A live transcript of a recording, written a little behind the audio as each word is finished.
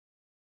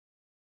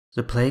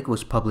The Plague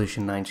was published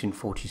in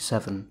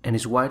 1947 and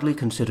is widely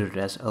considered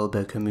as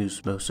Albert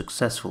Camus' most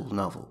successful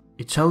novel.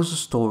 It tells the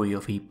story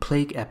of a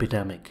plague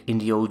epidemic in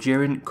the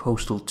Algerian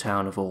coastal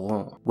town of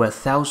Oran, where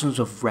thousands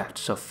of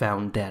rats are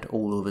found dead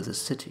all over the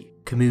city.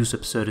 Camus'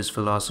 absurdist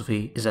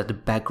philosophy is at the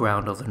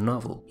background of the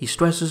novel. He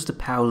stresses the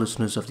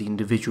powerlessness of the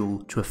individual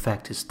to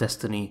affect his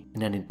destiny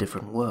in any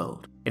different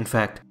world. In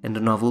fact, in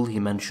the novel he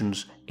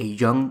mentions a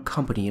young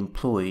company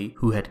employee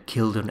who had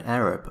killed an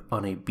Arab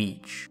on a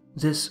beach.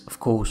 This, of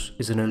course,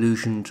 is an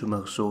allusion to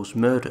Marceau's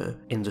murder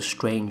in The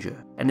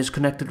Stranger and is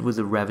connected with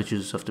the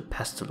ravages of the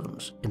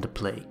pestilence in the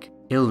plague.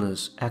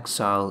 Illness,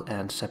 exile,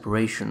 and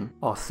separation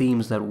are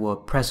themes that were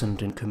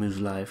present in Camus'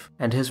 life,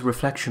 and his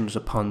reflections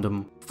upon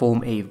them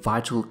form a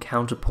vital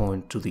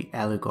counterpoint to the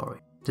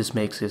allegory. This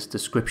makes his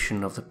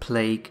description of the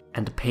plague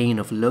and the pain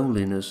of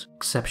loneliness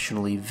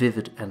exceptionally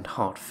vivid and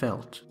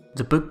heartfelt.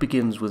 The book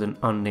begins with an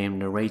unnamed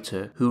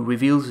narrator who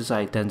reveals his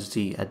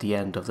identity at the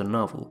end of the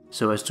novel,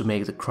 so as to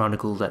make the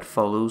chronicle that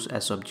follows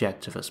as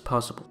objective as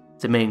possible.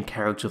 The main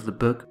character of the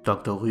book,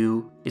 Dr.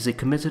 Rieux, is a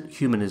committed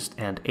humanist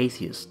and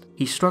atheist.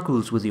 He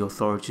struggles with the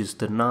authorities'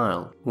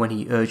 denial when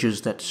he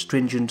urges that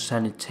stringent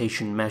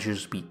sanitation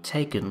measures be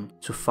taken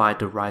to fight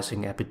the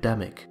rising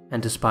epidemic,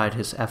 and despite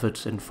his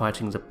efforts in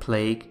fighting the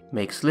plague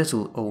makes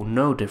little or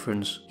no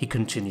difference, he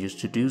continues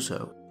to do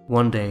so.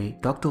 One day,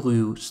 Dr.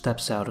 Rieux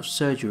steps out of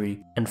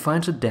surgery and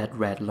finds a dead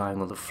rat lying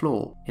on the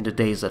floor. In the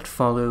days that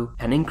follow,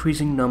 an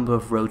increasing number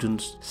of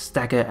rodents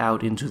stagger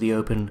out into the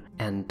open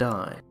and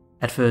die.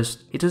 At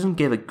first, he doesn't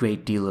give a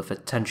great deal of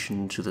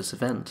attention to this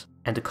event,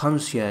 and the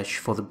concierge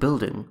for the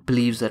building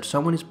believes that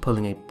someone is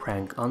pulling a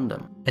prank on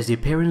them. As the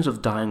appearance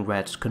of dying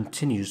rats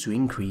continues to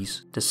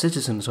increase, the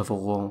citizens of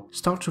Oran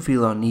start to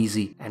feel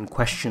uneasy and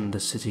question the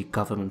city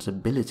government's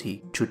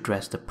ability to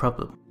address the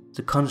problem.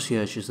 The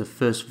concierge is the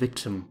first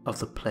victim of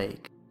the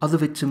plague. Other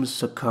victims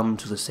succumb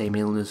to the same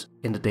illness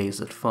in the days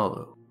that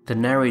follow. The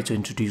narrator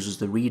introduces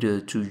the reader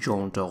to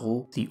Jean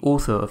Doreau, the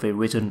author of a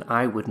written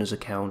eyewitness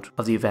account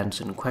of the events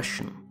in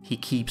question. He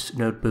keeps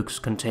notebooks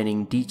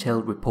containing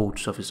detailed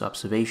reports of his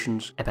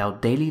observations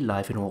about daily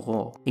life in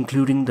Oran,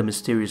 including the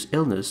mysterious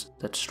illness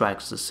that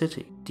strikes the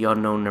city. The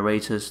unknown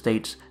narrator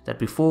states that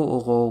before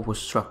Oran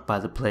was struck by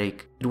the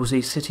plague, it was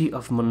a city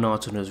of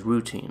monotonous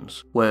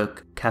routines,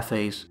 work,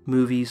 cafes,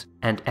 movies,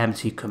 and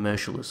empty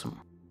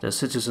commercialism. The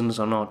citizens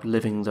are not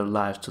living their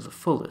lives to the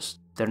fullest.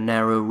 Their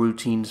narrow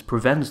routines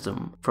prevents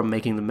them from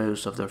making the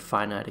most of their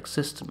finite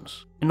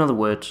existence. In other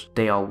words,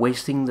 they are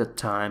wasting their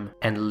time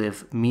and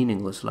live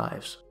meaningless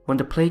lives. When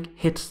the plague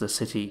hits the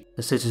city,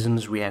 the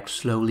citizens react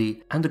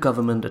slowly and the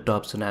government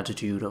adopts an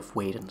attitude of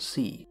wait and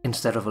see,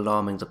 instead of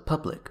alarming the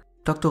public.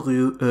 Dr.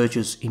 Rieux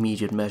urges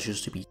immediate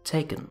measures to be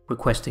taken,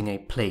 requesting a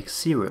plague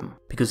serum,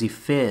 because he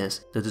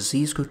fears the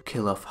disease could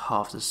kill off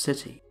half the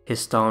city. His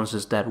stance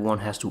is that one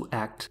has to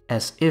act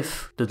as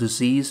if the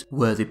disease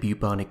were the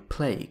bubonic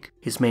plague.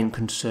 His main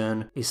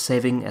concern is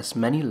saving as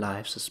many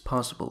lives as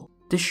possible.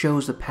 This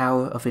shows the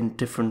power of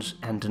indifference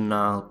and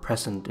denial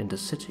present in the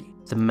city,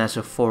 the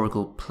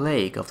metaphorical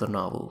plague of the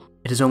novel.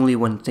 It is only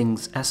when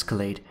things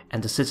escalate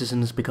and the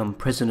citizens become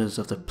prisoners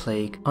of the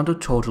plague under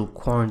total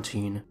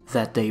quarantine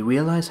that they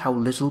realize how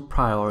little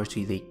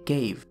priority they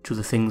gave to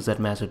the things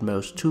that mattered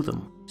most to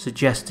them,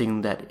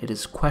 suggesting that it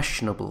is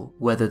questionable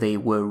whether they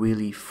were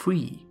really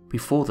free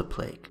before the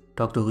plague.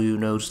 Dr. Rieux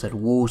notes that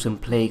wars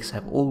and plagues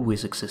have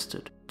always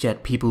existed,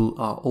 yet people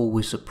are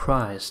always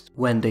surprised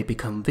when they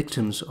become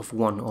victims of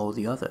one or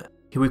the other.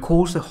 He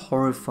recalls the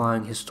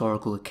horrifying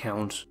historical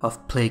accounts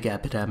of plague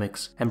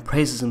epidemics and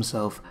praises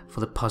himself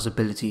for the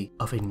possibility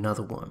of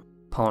another one.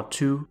 Part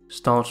 2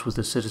 starts with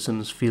the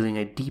citizens feeling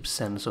a deep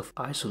sense of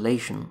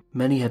isolation.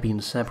 Many have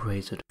been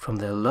separated from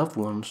their loved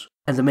ones,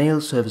 and the mail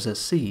service has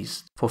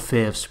ceased for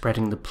fear of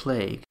spreading the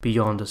plague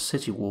beyond the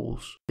city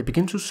walls. They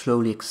begin to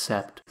slowly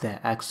accept their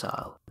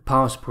exile. The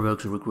past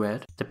provokes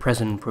regret, the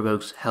present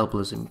provokes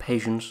helpless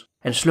impatience,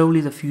 and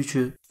slowly the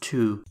future,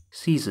 too,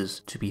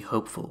 ceases to be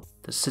hopeful.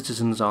 The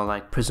citizens are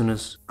like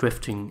prisoners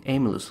drifting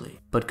aimlessly,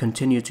 but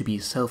continue to be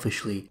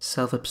selfishly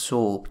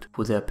self-absorbed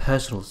with their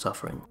personal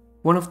suffering.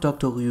 One of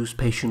Dr. Rieux's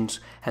patients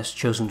has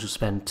chosen to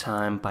spend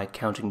time by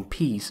counting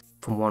peas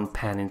from one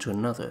pan into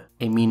another,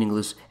 a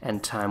meaningless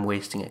and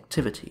time-wasting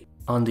activity.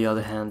 On the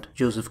other hand,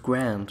 Joseph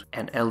Grant,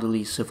 an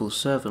elderly civil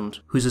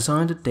servant who is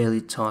assigned the daily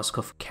task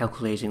of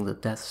calculating the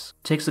deaths,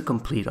 takes the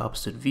complete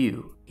opposite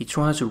view. He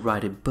tries to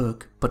write a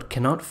book, but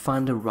cannot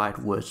find the right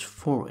words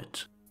for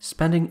it,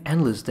 spending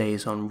endless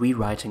days on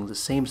rewriting the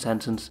same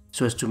sentence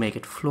so as to make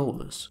it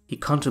flawless. He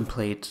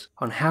contemplates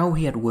on how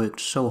he had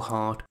worked so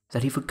hard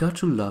that he forgot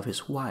to love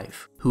his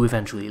wife, who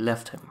eventually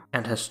left him,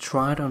 and has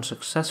tried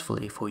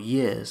unsuccessfully for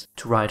years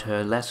to write her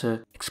a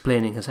letter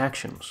explaining his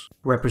actions,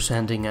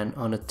 representing an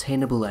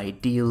unattainable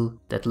ideal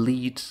that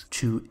leads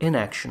to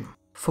inaction.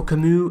 For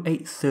Camus, a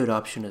third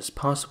option is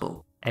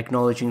possible,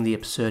 acknowledging the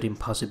absurd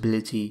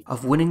impossibility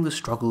of winning the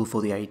struggle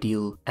for the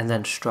ideal and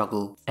then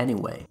struggle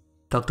anyway.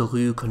 Dr.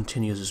 Ryu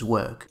continues his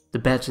work. The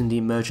beds in the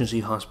emergency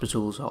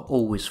hospitals are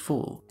always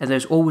full, and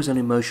there's always an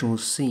emotional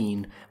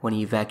scene when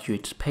he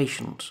evacuates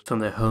patients from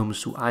their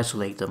homes to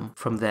isolate them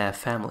from their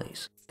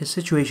families. His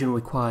situation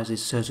requires a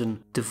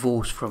certain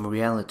divorce from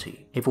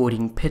reality,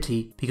 avoiding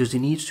pity because he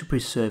needs to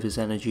preserve his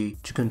energy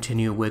to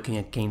continue working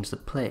against the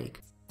plague.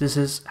 This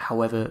is,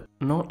 however,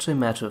 not a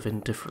matter of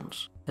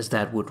indifference, as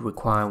that would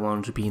require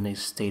one to be in a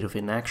state of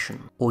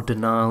inaction or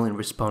denial in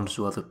response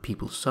to other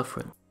people's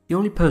suffering. The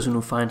only person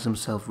who finds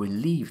himself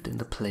relieved in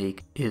the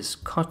plague is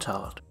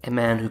Cotard, a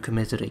man who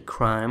committed a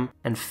crime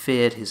and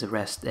feared his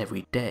arrest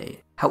every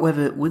day.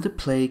 However, with the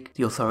plague,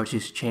 the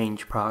authorities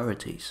change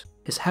priorities.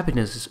 His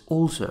happiness is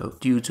also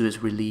due to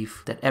his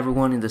relief that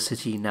everyone in the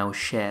city now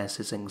shares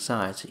his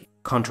anxiety.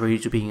 Contrary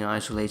to being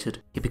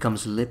isolated, he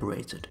becomes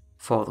liberated.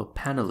 Father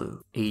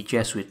Panelu, a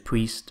Jesuit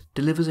priest,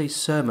 delivers a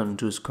sermon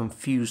to his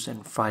confused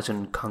and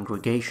frightened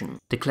congregation,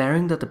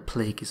 declaring that the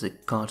plague is a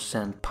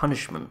God-sent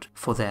punishment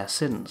for their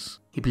sins.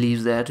 He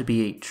believes there to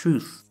be a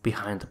truth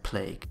behind the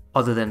plague,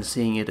 other than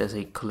seeing it as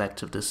a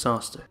collective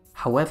disaster.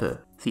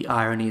 However, the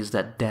irony is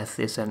that death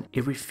is an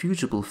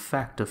irrefutable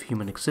fact of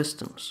human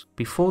existence.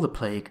 Before the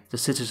plague, the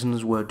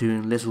citizens were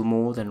doing little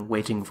more than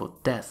waiting for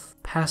death,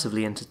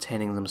 passively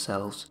entertaining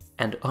themselves,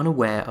 and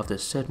unaware of the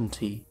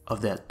certainty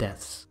of their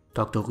deaths.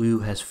 Dr. Ryu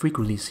has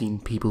frequently seen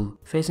people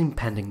facing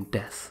pending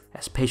death,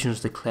 as patients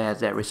declared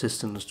their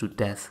resistance to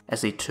death as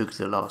they took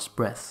their last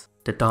breath.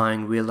 The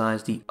dying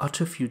realized the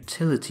utter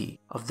futility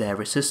of their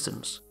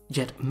resistance,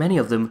 yet many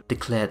of them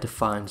declared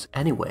defiance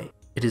anyway.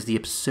 It is the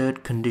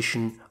absurd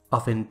condition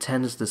of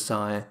intense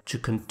desire to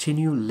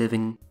continue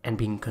living and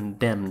being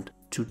condemned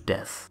to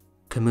death.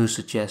 Camus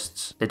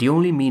suggests that the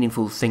only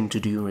meaningful thing to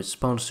do in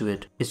response to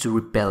it is to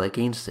rebel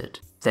against it,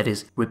 that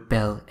is,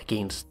 rebel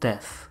against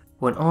death.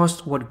 When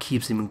asked what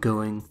keeps him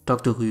going,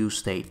 Dr. Ryu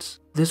states,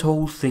 "This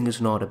whole thing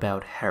is not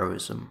about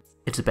heroism,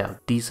 it's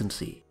about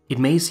decency. It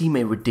may seem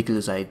a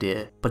ridiculous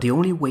idea, but the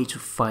only way to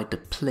fight the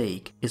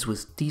plague is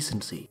with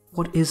decency."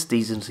 "What is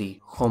decency?"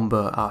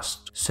 Rambert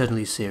asked,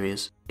 certainly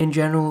serious. "In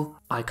general,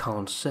 I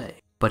can't say.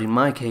 But in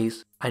my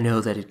case, I know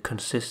that it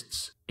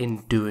consists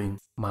in doing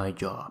my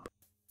job."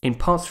 In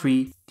part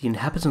 3, the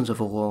inhabitants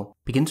of Oran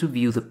begin to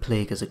view the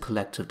plague as a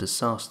collective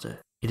disaster.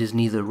 It is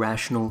neither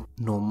rational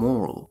nor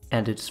moral,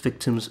 and its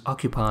victims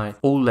occupy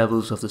all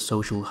levels of the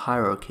social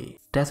hierarchy.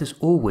 Death is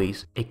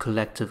always a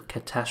collective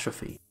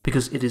catastrophe,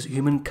 because it is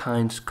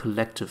humankind's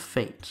collective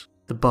fate.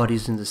 The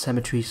bodies in the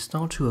cemetery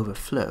start to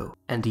overflow,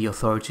 and the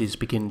authorities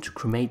begin to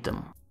cremate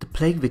them. The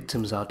plague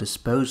victims are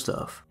disposed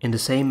of in the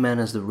same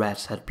manner as the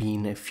rats had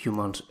been a few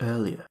months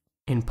earlier.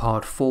 In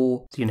part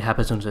 4, the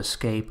inhabitants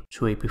escape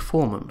to a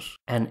performance,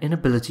 an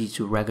inability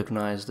to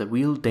recognize the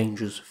real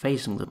dangers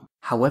facing them.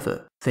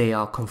 However, they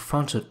are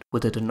confronted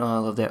with the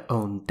denial of their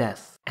own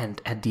death, and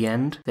at the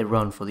end, they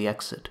run for the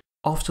exit.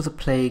 After the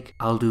plague,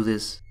 I'll do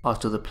this.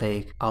 After the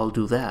plague, I'll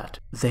do that.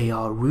 They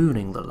are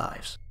ruining their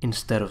lives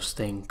instead of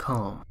staying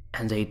calm,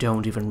 and they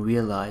don't even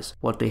realize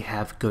what they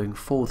have going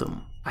for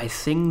them. I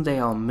think they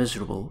are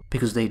miserable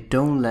because they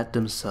don't let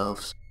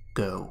themselves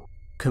go.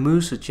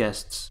 Camus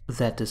suggests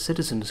that the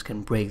citizens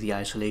can break the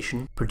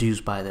isolation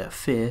produced by their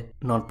fear,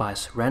 not by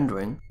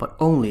surrendering, but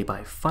only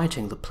by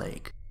fighting the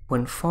plague.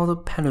 When Father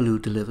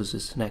Panelu delivers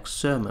his next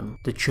sermon,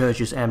 the church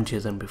is emptier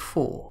than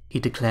before. He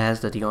declares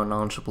that the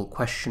unanswerable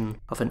question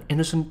of an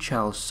innocent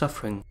child's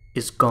suffering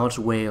is God's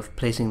way of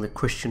placing the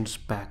Christians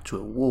back to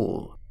a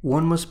wall.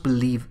 One must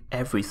believe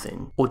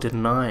everything or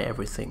deny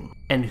everything,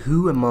 and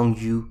who among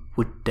you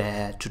would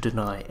dare to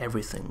deny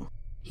everything?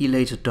 He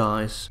later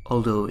dies,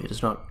 although it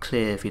is not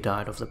clear if he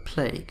died of the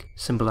plague,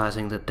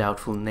 symbolizing the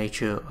doubtful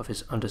nature of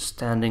his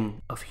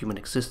understanding of human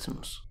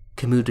existence.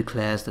 Camus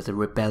declares that the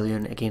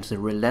rebellion against the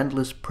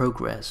relentless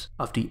progress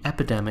of the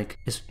epidemic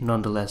is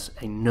nonetheless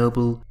a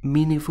noble,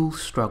 meaningful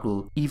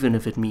struggle, even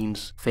if it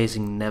means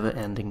facing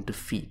never-ending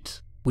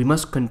defeat. We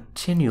must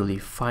continually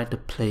fight the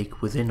plague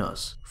within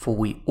us, for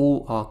we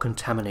all are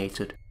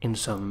contaminated in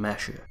some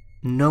measure.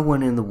 No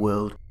one in the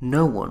world,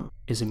 no one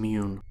is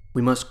immune.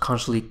 We must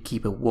constantly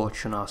keep a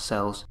watch on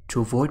ourselves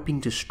to avoid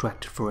being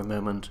distracted for a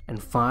moment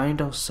and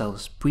find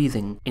ourselves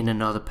breathing in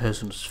another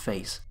person's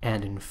face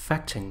and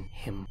infecting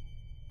him.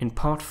 In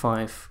part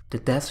 5, the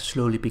deaths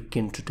slowly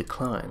begin to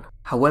decline.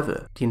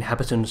 However, the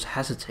inhabitants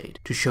hesitate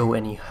to show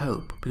any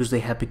hope because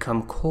they have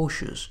become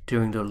cautious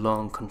during their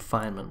long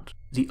confinement.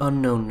 The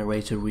unknown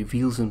narrator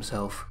reveals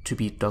himself to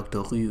be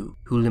Dr. Ryu,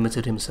 who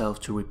limited himself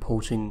to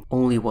reporting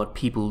only what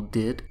people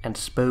did and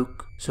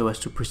spoke so as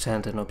to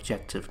present an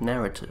objective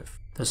narrative.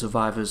 The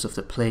survivors of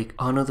the plague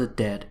honor the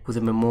dead with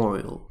a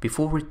memorial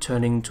before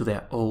returning to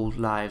their old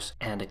lives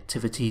and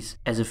activities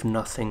as if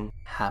nothing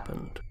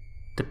happened.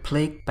 The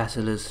plague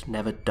bacillus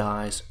never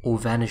dies or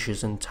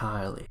vanishes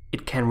entirely.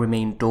 It can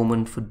remain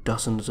dormant for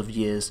dozens of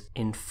years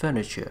in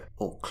furniture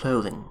or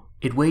clothing.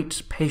 It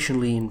waits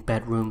patiently in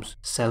bedrooms,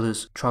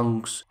 cellars,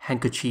 trunks,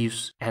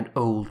 handkerchiefs, and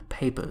old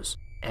papers.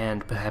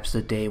 And perhaps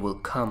the day will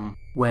come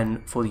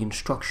when, for the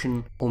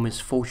instruction or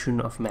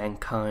misfortune of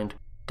mankind,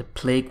 the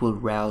plague will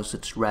rouse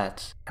its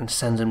rats and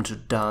send them to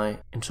die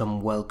in some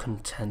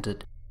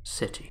well-contented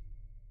city.